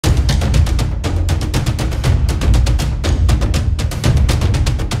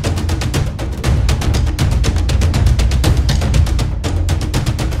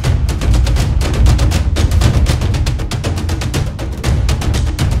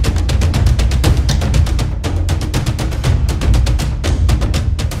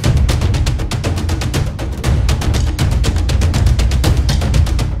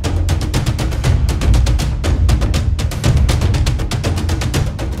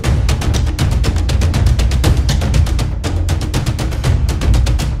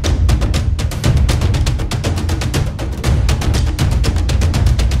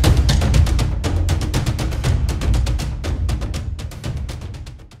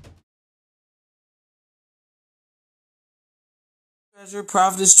Treasure,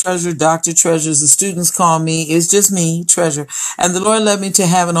 prophetess treasure, Dr. Treasures. The students call me. It's just me, Treasure. And the Lord led me to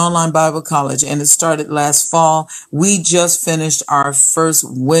have an online Bible college, and it started last fall. We just finished our first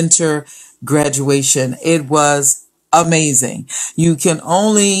winter graduation. It was amazing. You can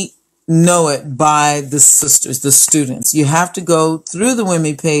only know it by the sisters, the students. You have to go through the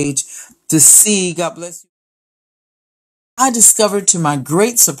WImi page to see. God bless you. I discovered to my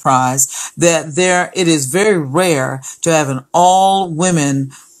great surprise that it is very rare to have an all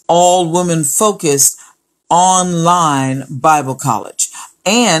women focused online Bible college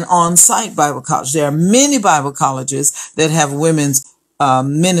and on-site Bible college. There are many Bible colleges that have women's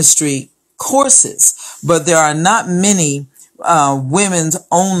ministry courses, but there are not many women's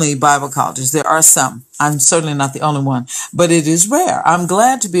only Bible colleges. There are some. I'm certainly not the only one, but it is rare. I'm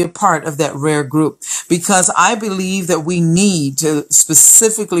glad to be a part of that rare group because I believe that we need to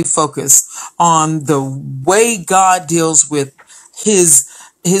specifically focus on the way God deals with his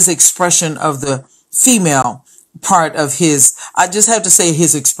expression of the female part of I just have to say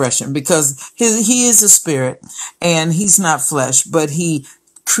his expression because he is a spirit and he's not flesh, but he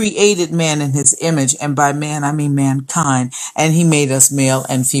created man in his image, and by man I mean mankind, and he made us male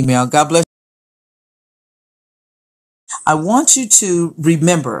and female. God bless you. I want you to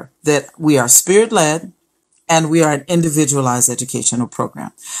remember that we are spirit-led and we are an individualized educational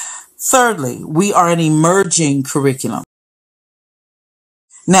program. Thirdly, we are an emerging curriculum.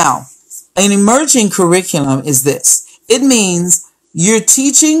 Now, an emerging curriculum is this. It means you're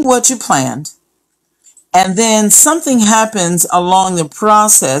teaching what you planned, and then something happens along the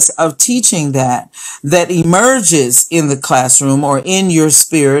process of teaching that emerges in the classroom or in your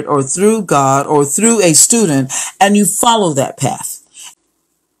spirit or through God or through a student, and you follow that path.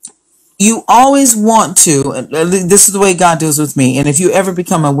 You always want to, this is the way God deals with me, and if you ever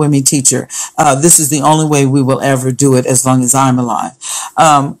become a WImi teacher, this is the only way we will ever do it as long as I'm alive.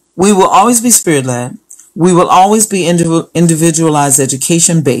 We will always be spirit-led. We will always be individualized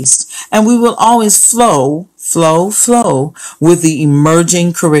education based, and we will always flow with the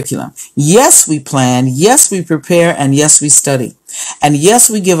emerging curriculum. Yes, we plan. Yes, we prepare. And yes, we study. And yes,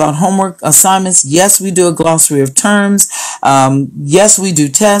 we give out homework assignments. Yes, we do a glossary of terms. Yes, we do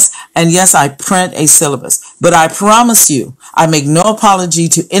tests. And yes, I print a syllabus. But I promise you, I make no apology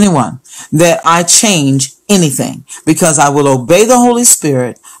to anyone that I change anything because I will obey the Holy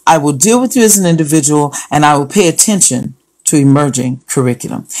Spirit. I will deal with you as an individual, and I will pay attention to emerging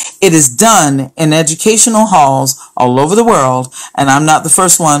curriculum. It is done in educational halls all over the world, and I'm not the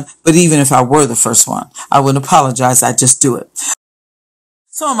first one, but even if I were the first one, I wouldn't apologize. I just do it.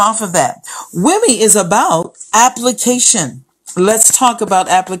 So I'm off of that. WImi is about application. Let's talk about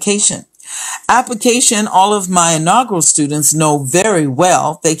application. Application, all of my inaugural students know very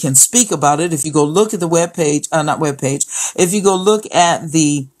well. They can speak about it. If you go look at the if you go look at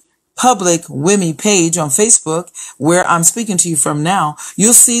the public WImi page on Facebook, where I'm speaking to you from now,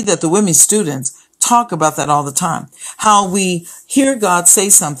 you'll see that the WImi students talk about that all the time. How we hear God say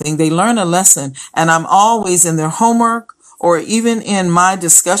something, they learn a lesson, and I'm always in their homework or even in my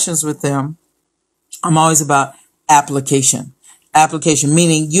discussions with them, I'm always about application. Application,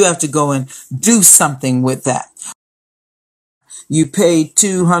 meaning you have to go and do something with that. You pay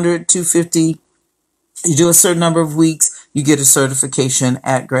 $200, $250, you do a certain number of weeks, you get a certification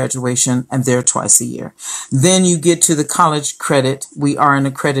at graduation, and they're twice a year. Then you get to the college credit. We are an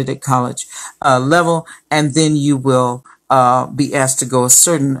accredited college level, and then you will be asked to go a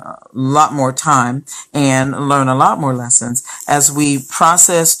certain lot more time and learn a lot more lessons as we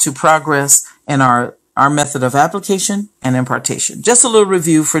process to progress in our method of application and impartation. Just a little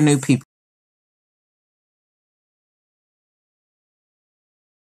review for new people.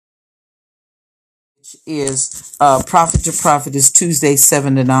 Is Prophet to Prophet is Tuesday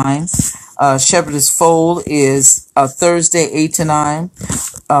 7 to 9. Shepherdess Fold is Thursday 8 to 9.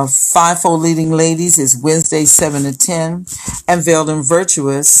 Fivefold Leading Ladies is Wednesday 7 to 10. And Veiled and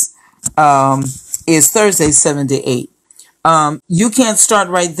Virtuous is Thursday 7 to 8. You can't start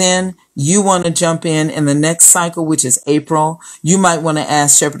right then. You want to jump in the next cycle, which is April. You might want to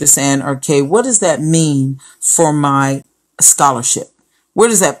ask Shepherdess Ann or Kay, what does that mean for my scholarship? Where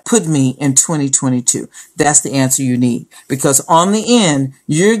does that put me in 2022? That's the answer you need. Because on the end,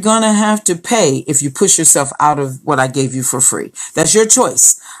 you're going to have to pay if you push yourself out of what I gave you for free. That's your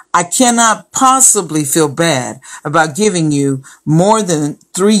choice. I cannot possibly feel bad about giving you more than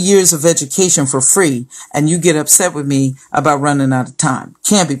 3 years of education for free, and you get upset with me about running out of time.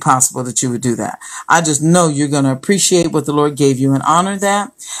 Can't be possible that you would do that. I just know you're going to appreciate what the Lord gave you and honor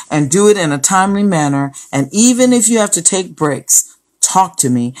that and do it in a timely manner. And even if you have to take breaks, talk to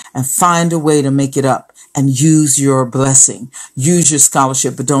me and find a way to make it up and use your blessing. Use your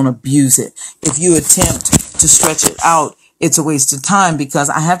scholarship, but don't abuse it. If you attempt to stretch it out, it's a waste of time because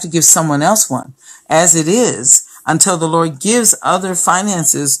I have to give someone else one. As it is, until the Lord gives other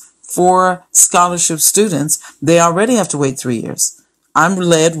finances for scholarship students, they already have to wait 3 years. I'm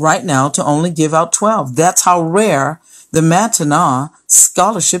led right now to only give out 12. That's how rare the Matinah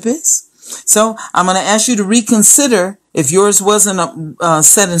scholarship is. So I'm going to ask you to reconsider if yours wasn't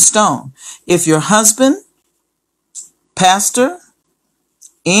set in stone. If your husband, pastor,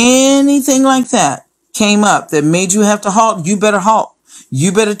 anything like that came up that made you have to halt, you better halt.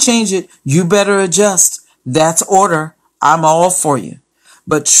 You better change it. You better adjust. That's order. I'm all for you.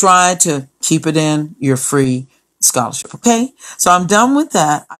 But try to keep it in your free scholarship. Okay? So I'm done with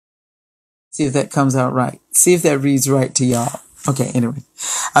that. See if that comes out right. See if that reads right to y'all. Okay, anyway.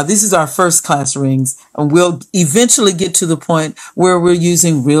 This is our first class rings, and we'll eventually get to the point where we're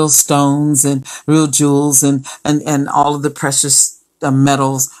using real stones and real jewels and all of the precious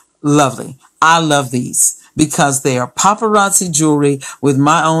metals. Lovely. I love these because they are paparazzi jewelry with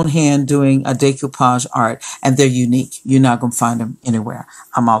my own hand doing a decoupage art, and they're unique. You're not going to find them anywhere.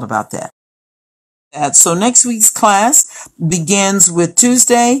 I'm all about that. So next week's class begins with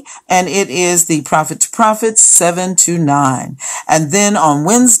Tuesday, and it is the Prophet to Prophet 7 to 9. And then on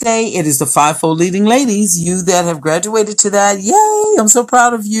Wednesday, it is the fivefold leading ladies. You that have graduated to that, yay, I'm so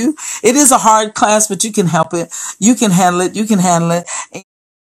proud of you. It is a hard class, but you can help it. You can handle it. You can handle it.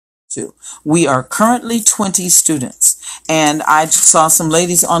 We are currently 20 students, and I saw some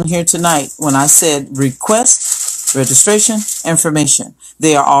ladies on here tonight when I said request registration information.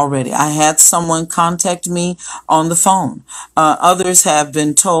 They are all ready. I had someone contact me on the phone. Others have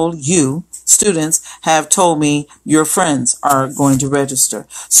been told, you students have told me your friends are going to register.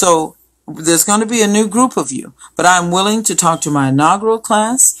 So there's going to be a new group of you, but I'm willing to talk to my inaugural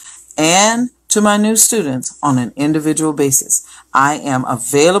class and to my new students on an individual basis. I am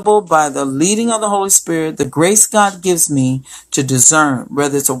available by the leading of the Holy Spirit, the grace God gives me to discern,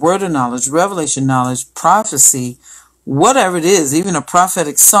 whether it's a word of knowledge, revelation knowledge, prophecy, whatever it is, even a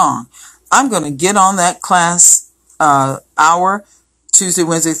prophetic song. I'm going to get on that class hour, Tuesday,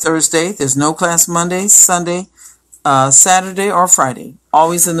 Wednesday, Thursday. There's no class Monday, Sunday, Saturday, or Friday,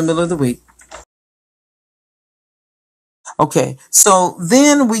 always in the middle of the week. Okay, so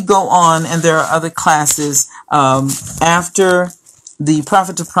then we go on, and there are other classes after the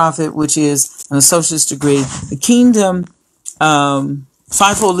Prophet to Prophet, which is an associate's degree. The Kingdom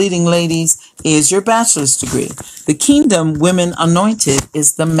Fivefold Leading Ladies is your bachelor's degree. The Kingdom Women Anointed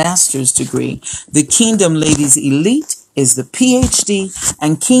is the master's degree. The Kingdom Ladies Elite is the PhD,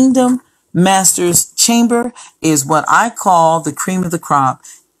 and Kingdom Masters Chamber is what I call the cream of the crop.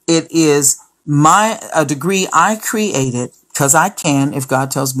 It is a degree I created because I can, if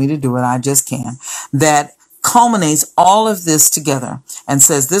God tells me to do it, I just can, that culminates all of this together and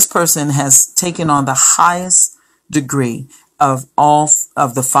says this person has taken on the highest degree of all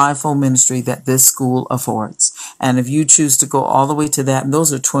of the fivefold ministry that this school affords. And if you choose to go all the way to that, and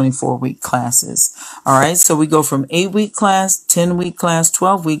those are 24-week classes. All right, so we go from 8-week class, 10-week class,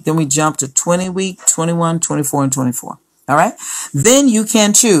 12-week, then we jump to 20-week, 21, 24, and 24. All right, then you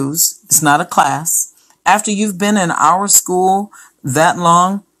can choose. It's not a class. After you've been in our school that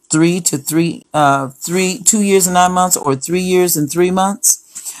long, 2 years and 9 months, or 3 years and 3 months,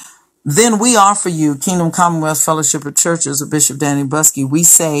 then we offer you Kingdom Commonwealth Fellowship of Churches of Bishop Danny Buskey. We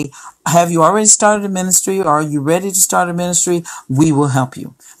say, have you already started a ministry, or are you ready to start a ministry? We will help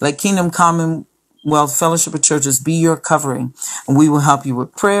you. Let Kingdom Commonwealth Fellowship of Churches be your covering, and we will help you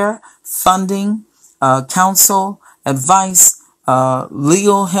with prayer, funding, counsel, advice,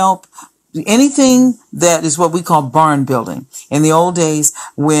 legal help, anything that is what we call barn building. In the old days,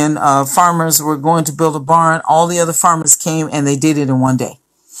 when farmers were going to build a barn, all the other farmers came and they did it in one day.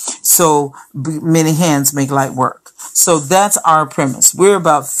 So many hands make light work. So that's our premise. We're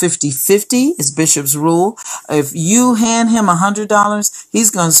about 50-50 is Bishop's rule. If you hand him $100, he's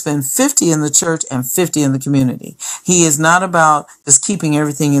going to spend 50 in the church and 50 in the community. He is not about just keeping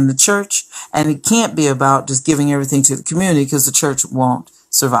everything in the church, and it can't be about just giving everything to the community because the church won't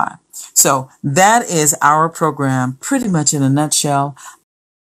survive. So that is our program pretty much in a nutshell.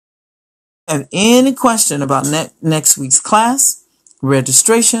 Have any question about next week's class,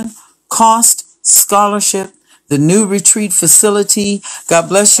 registration, cost, scholarship, the new retreat facility? God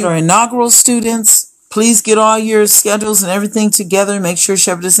bless you, our inaugural students. Please get all your schedules and everything together. Make sure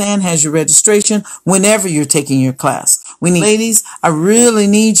Shepherdess Ann has your registration whenever you're taking your class. Ladies, I really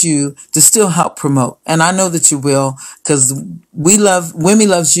need you to still help promote. And I know that you will, because WImi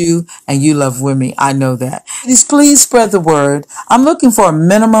loves you and you love WImi. I know that. Ladies, please spread the word. I'm looking for a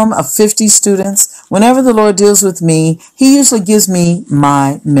minimum of 50 students. Whenever the Lord deals with me, He usually gives me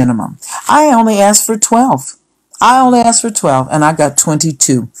my minimum. I only ask for 12. And I got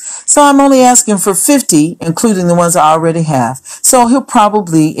 22. So I'm only asking for 50, including the ones I already have. So He'll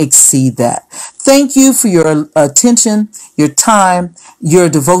probably exceed that. Thank you for your attention, your time, your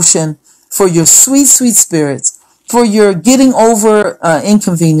devotion, for your sweet, sweet spirits, for your getting over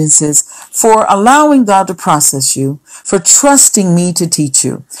inconveniences, for allowing God to process you, for trusting me to teach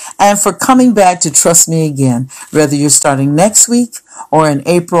you, and for coming back to trust me again, whether you're starting next week or in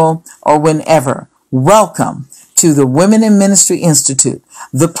April or whenever. Welcome to the Women in Ministry Institute,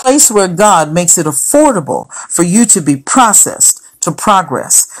 the place where God makes it affordable for you to be processed, to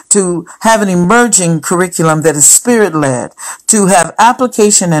progress, to have an emerging curriculum that is spirit-led, to have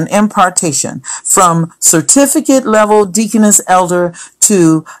application and impartation from certificate level deaconess elder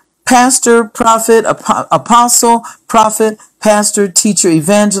to pastor, prophet, apostle, prophet, pastor, teacher,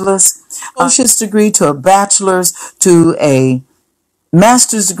 evangelist, associate's degree to a bachelor's to a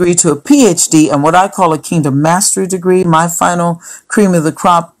master's degree to a PhD, and what I call a kingdom mastery degree, my final cream of the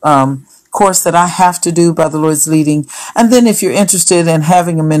crop course that I have to do by the Lord's leading. And then if you're interested in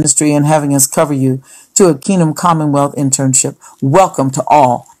having a ministry and having us cover you to a Kingdom Commonwealth internship, welcome to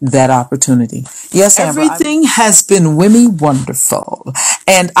all that opportunity. Yes, Amber, everything has been WImi wonderful,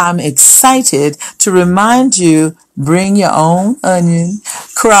 and I'm excited to remind you, bring your own onion,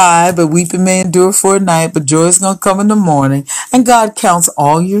 cry, but weeping may endure for a night, but joy is going to come in the morning, and God counts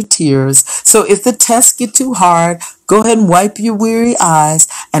all your tears. So if the tests get too hard, go ahead and wipe your weary eyes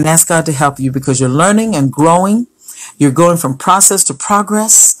and ask God to help you, because you're learning and growing. You're going from process to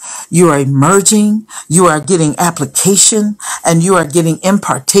progress. You are emerging. You are getting application, and you are getting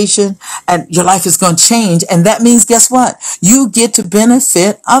impartation, and your life is going to change. And that means, guess what? You get to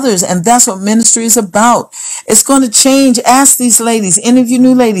benefit others. And that's what ministry is about. It's going to change. Ask these ladies, any of you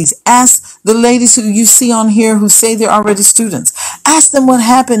new ladies, ask the ladies who you see on here who say they're already students. Ask them what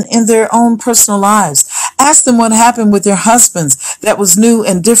happened in their own personal lives. Ask them what happened with their husbands that was new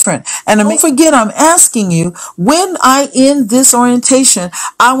and different. And don't forget, I'm asking you, when I end this orientation,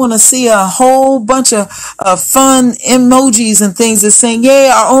 I want to see a whole bunch of fun emojis and things that's saying, yay,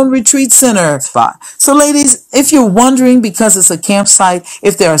 our own retreat center spot. So ladies, if you're wondering, because it's a campsite,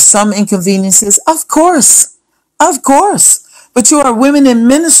 if there are some inconveniences, of course. But you are women in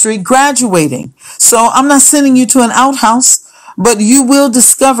ministry graduating. So I'm not sending you to an outhouse, but you will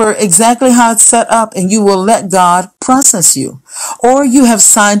discover exactly how it's set up, and you will let God process you. Or you have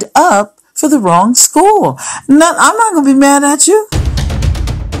signed up for the wrong school. I'm not going to be mad at you.